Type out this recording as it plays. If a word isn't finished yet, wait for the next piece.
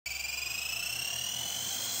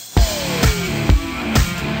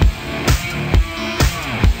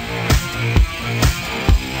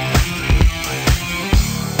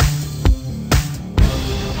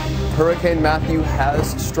Hurricane Matthew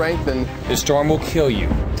has strengthened. The storm will kill you.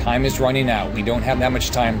 Time is running out. We don't have that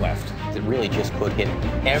much time left. It really just could hit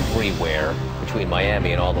everywhere between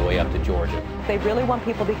Miami and all the way up to Georgia. They really want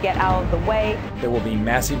people to get out of the way. There will be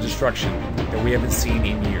massive destruction that we haven't seen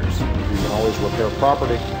in years. You can always repair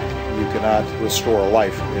property. You cannot restore a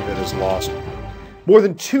life if it is lost. More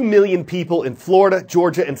than 2 million people in Florida,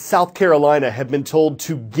 Georgia, and South Carolina have been told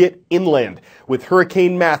to get inland, with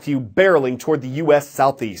Hurricane Matthew barreling toward the U.S.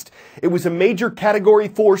 southeast. It was a major Category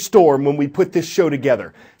 4 storm when we put this show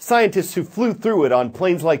together. Scientists who flew through it on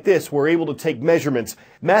planes like this were able to take measurements.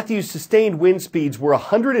 Matthew's sustained wind speeds were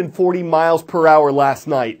 140 miles per hour last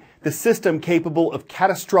night, the system capable of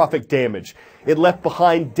catastrophic damage. It left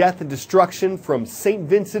behind death and destruction from St.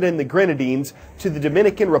 Vincent and the Grenadines to the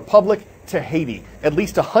Dominican Republic to Haiti. At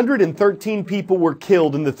least 113 people were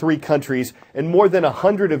killed in the three countries, and more than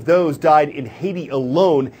 100 of those died in Haiti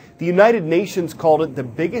alone. The United Nations called it the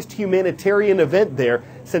biggest humanitarian event there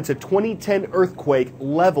since a 2010 earthquake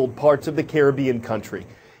leveled parts of the Caribbean country.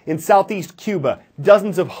 In southeast Cuba,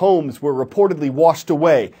 dozens of homes were reportedly washed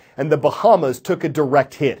away, and the Bahamas took a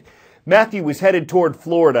direct hit. Matthew was headed toward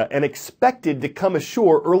Florida and expected to come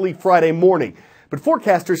ashore early Friday morning, but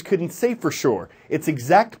forecasters couldn't say for sure. Its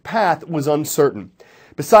exact path was uncertain.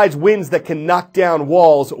 Besides winds that can knock down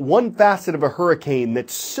walls, one facet of a hurricane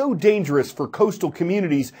that's so dangerous for coastal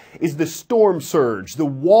communities is the storm surge, the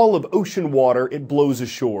wall of ocean water it blows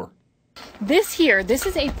ashore. This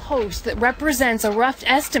is a post that represents a rough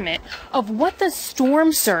estimate of what the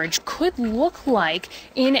storm surge could look like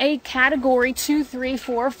in a Category 2, 3,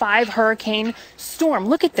 4, 5 hurricane storm.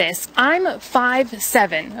 Look at this. I'm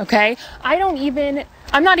 5'7", okay?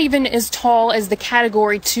 I'm not even as tall as the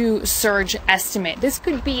Category 2 surge estimate. This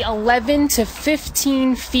could be 11 to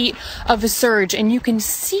 15 feet of a surge, and you can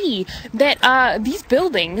see that these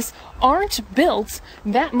buildings aren't built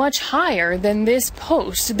that much higher than this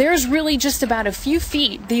post. There's really just about a few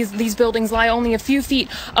feet. These buildings lie only a few feet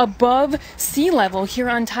above sea level here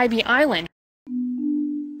on Tybee Island.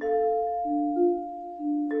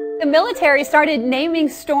 The military started naming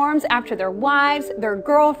storms after their wives, their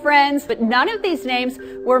girlfriends, but none of these names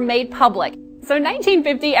were made public. So in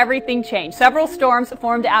 1950, everything changed. Several storms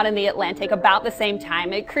formed out in the Atlantic about the same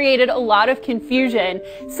time. It created a lot of confusion.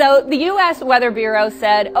 So the U.S. Weather Bureau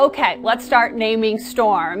said, okay, let's start naming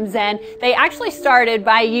storms. And they actually started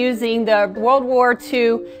by using the World War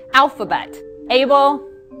II alphabet. Abel,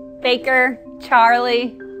 Baker,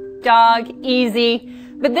 Charlie, Dog, Easy.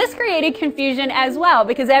 But this created confusion as well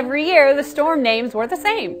because every year the storm names were the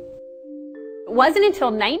same. It wasn't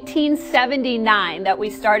until 1979 that we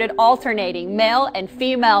started alternating male and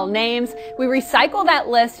female names. We recycle that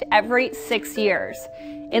list every 6 years.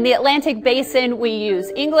 In the Atlantic Basin, we use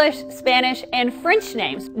English, Spanish, and French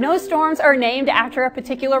names. No storms are named after a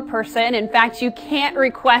particular person. In fact, you can't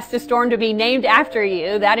request a storm to be named after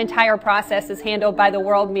you. That entire process is handled by the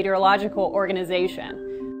World Meteorological Organization.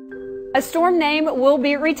 A storm name will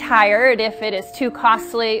be retired if it is too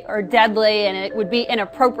costly or deadly, and it would be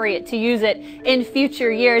inappropriate to use it in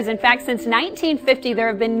future years. In fact, since 1950, there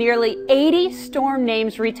have been nearly 80 storm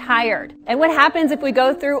names retired. And what happens if we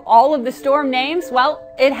go through all of the storm names? Well,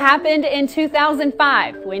 it happened in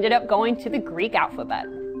 2005. We ended up going to the Greek alphabet.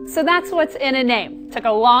 So that's what's in a name. It took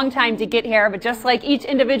a long time to get here, but just like each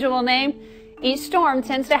individual name, each storm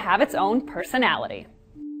tends to have its own personality.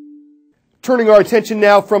 Turning our attention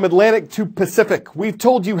now from Atlantic to Pacific, we've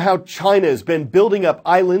told you how China has been building up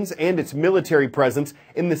islands and its military presence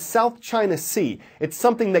in the South China Sea. It's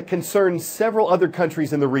something that concerns several other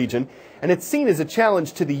countries in the region, and it's seen as a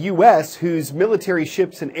challenge to the U.S., whose military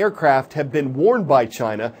ships and aircraft have been warned by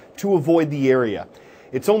China to avoid the area.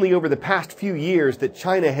 It's only over the past few years that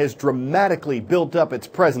China has dramatically built up its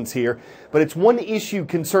presence here, but it's one issue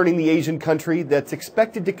concerning the Asian country that's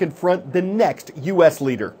expected to confront the next U.S.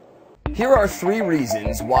 leader. Here are 3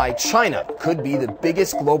 reasons why China could be the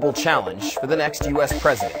biggest global challenge for the next U.S.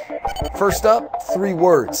 president. First up, 3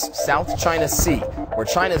 words: South China Sea, where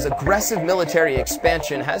China's aggressive military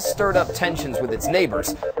expansion has stirred up tensions with its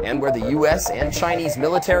neighbors, and where the U.S. and Chinese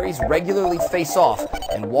militaries regularly face off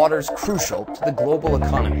in waters crucial to the global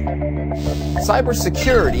economy.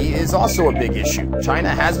 Cybersecurity is also a big issue. China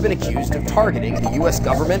has been accused of targeting the U.S.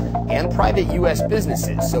 government and private U.S.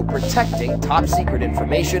 businesses, so protecting top-secret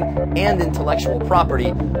information and intellectual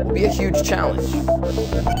property will be a huge challenge.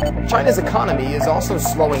 China's economy is also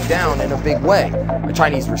slowing down in a big way. A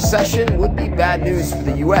Chinese recession would be bad news for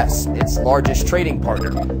the U.S., its largest trading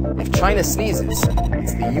partner. If China sneezes,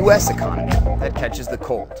 it's the U.S. economy that catches the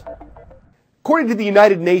cold. According to the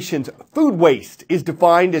United Nations, food waste is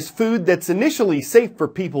defined as food that's initially safe for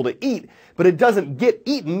people to eat, but it doesn't get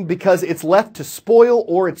eaten because it's left to spoil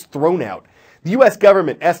or it's thrown out. The U.S.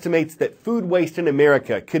 government estimates that food waste in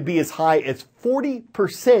America could be as high as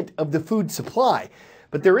 40% of the food supply.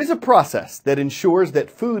 But there is a process that ensures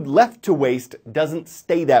that food left to waste doesn't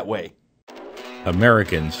stay that way.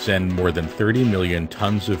 Americans send more than 30 million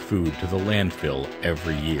tons of food to the landfill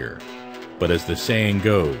every year. But as the saying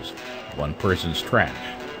goes, one person's trash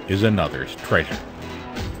is another's treasure.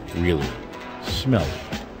 Really smelly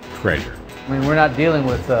treasure. I mean, we're not dealing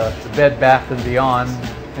with the Bed Bath & Beyond.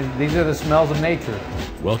 These are the smells of nature.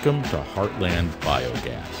 Welcome to Heartland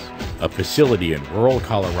Biogas, a facility in rural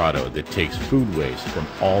Colorado that takes food waste from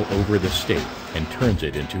all over the state and turns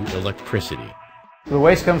it into electricity. The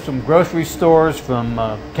waste comes from grocery stores, from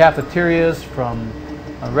cafeterias, from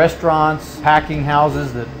restaurants, packing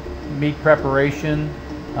houses that meat preparation,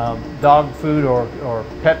 dog food or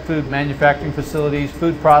pet food manufacturing facilities,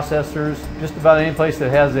 food processors, just about any place that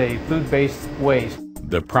has a food-based waste.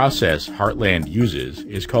 The process Heartland uses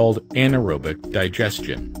is called anaerobic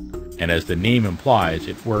digestion. And as the name implies,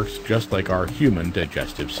 it works just like our human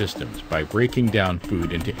digestive systems by breaking down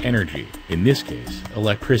food into energy, in this case,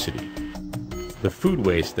 electricity. The food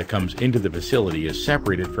waste that comes into the facility is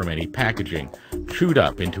separated from any packaging, chewed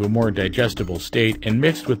up into a more digestible state, and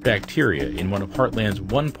mixed with bacteria in one of Heartland's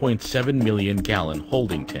 1.7 million gallon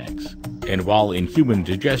holding tanks. And while in human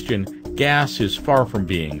digestion, gas is far from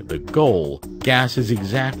being the goal, gas is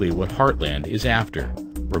exactly what Heartland is after.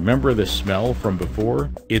 Remember the smell from before?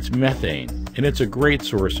 It's methane, and it's a great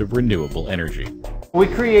source of renewable energy. We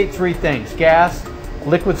create three things: gas,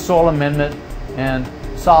 liquid soil amendment, and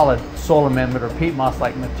solid soil amendment or peat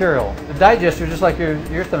moss-like material. The digester, just like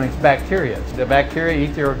your stomach's bacteria. The bacteria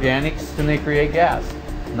eat the organics and they create gas,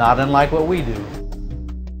 not unlike what we do.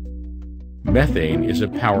 Methane is a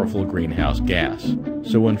powerful greenhouse gas,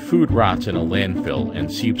 so when food rots in a landfill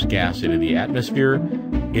and seeps gas into the atmosphere,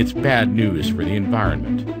 it's bad news for the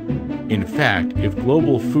environment. In fact, if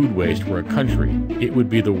global food waste were a country, it would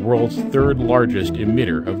be the world's third largest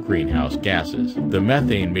emitter of greenhouse gases. The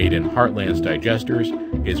methane made in Heartland's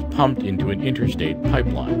digesters is pumped into an interstate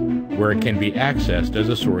pipeline, where it can be accessed as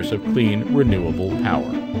a source of clean, renewable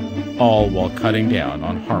power, all while cutting down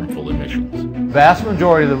on harmful emissions. The vast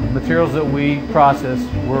majority of the materials that we process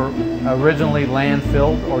were originally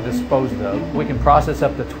landfilled or disposed of. We can process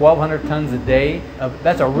up to 1,200 tons a day.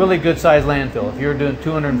 That's a really good sized landfill. If you're doing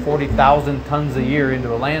 240,000 tons a year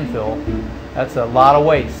into a landfill, that's a lot of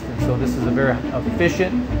waste. And so this is a very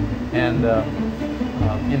efficient and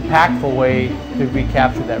impactful way to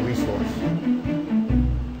recapture that resource.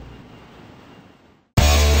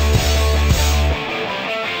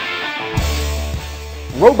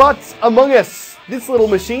 Robots Among Us. This little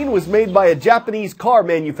machine was made by a Japanese car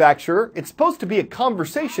manufacturer. It's supposed to be a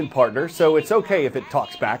conversation partner, so it's okay if it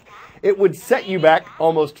talks back. It would set you back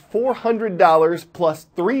almost $400 plus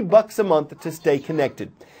 $3 a month to stay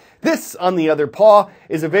connected. This, on the other paw,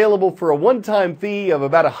 is available for a one-time fee of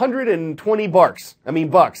about 120 bucks.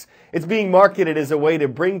 It's being marketed as a way to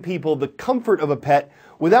bring people the comfort of a pet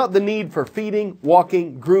without the need for feeding,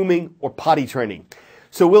 walking, grooming, or potty training.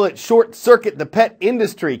 So will it short-circuit the pet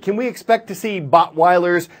industry? Can we expect to see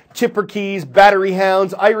Bottweilers, Chipperkeys, Battery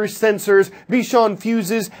Hounds, Irish Sensors, Bichon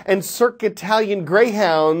Fuses, and Cirque Italian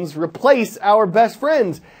Greyhounds replace our best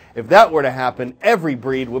friends? If that were to happen, every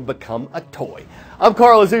breed would become a toy. I'm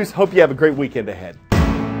Carl Azus. Hope you have a great weekend ahead.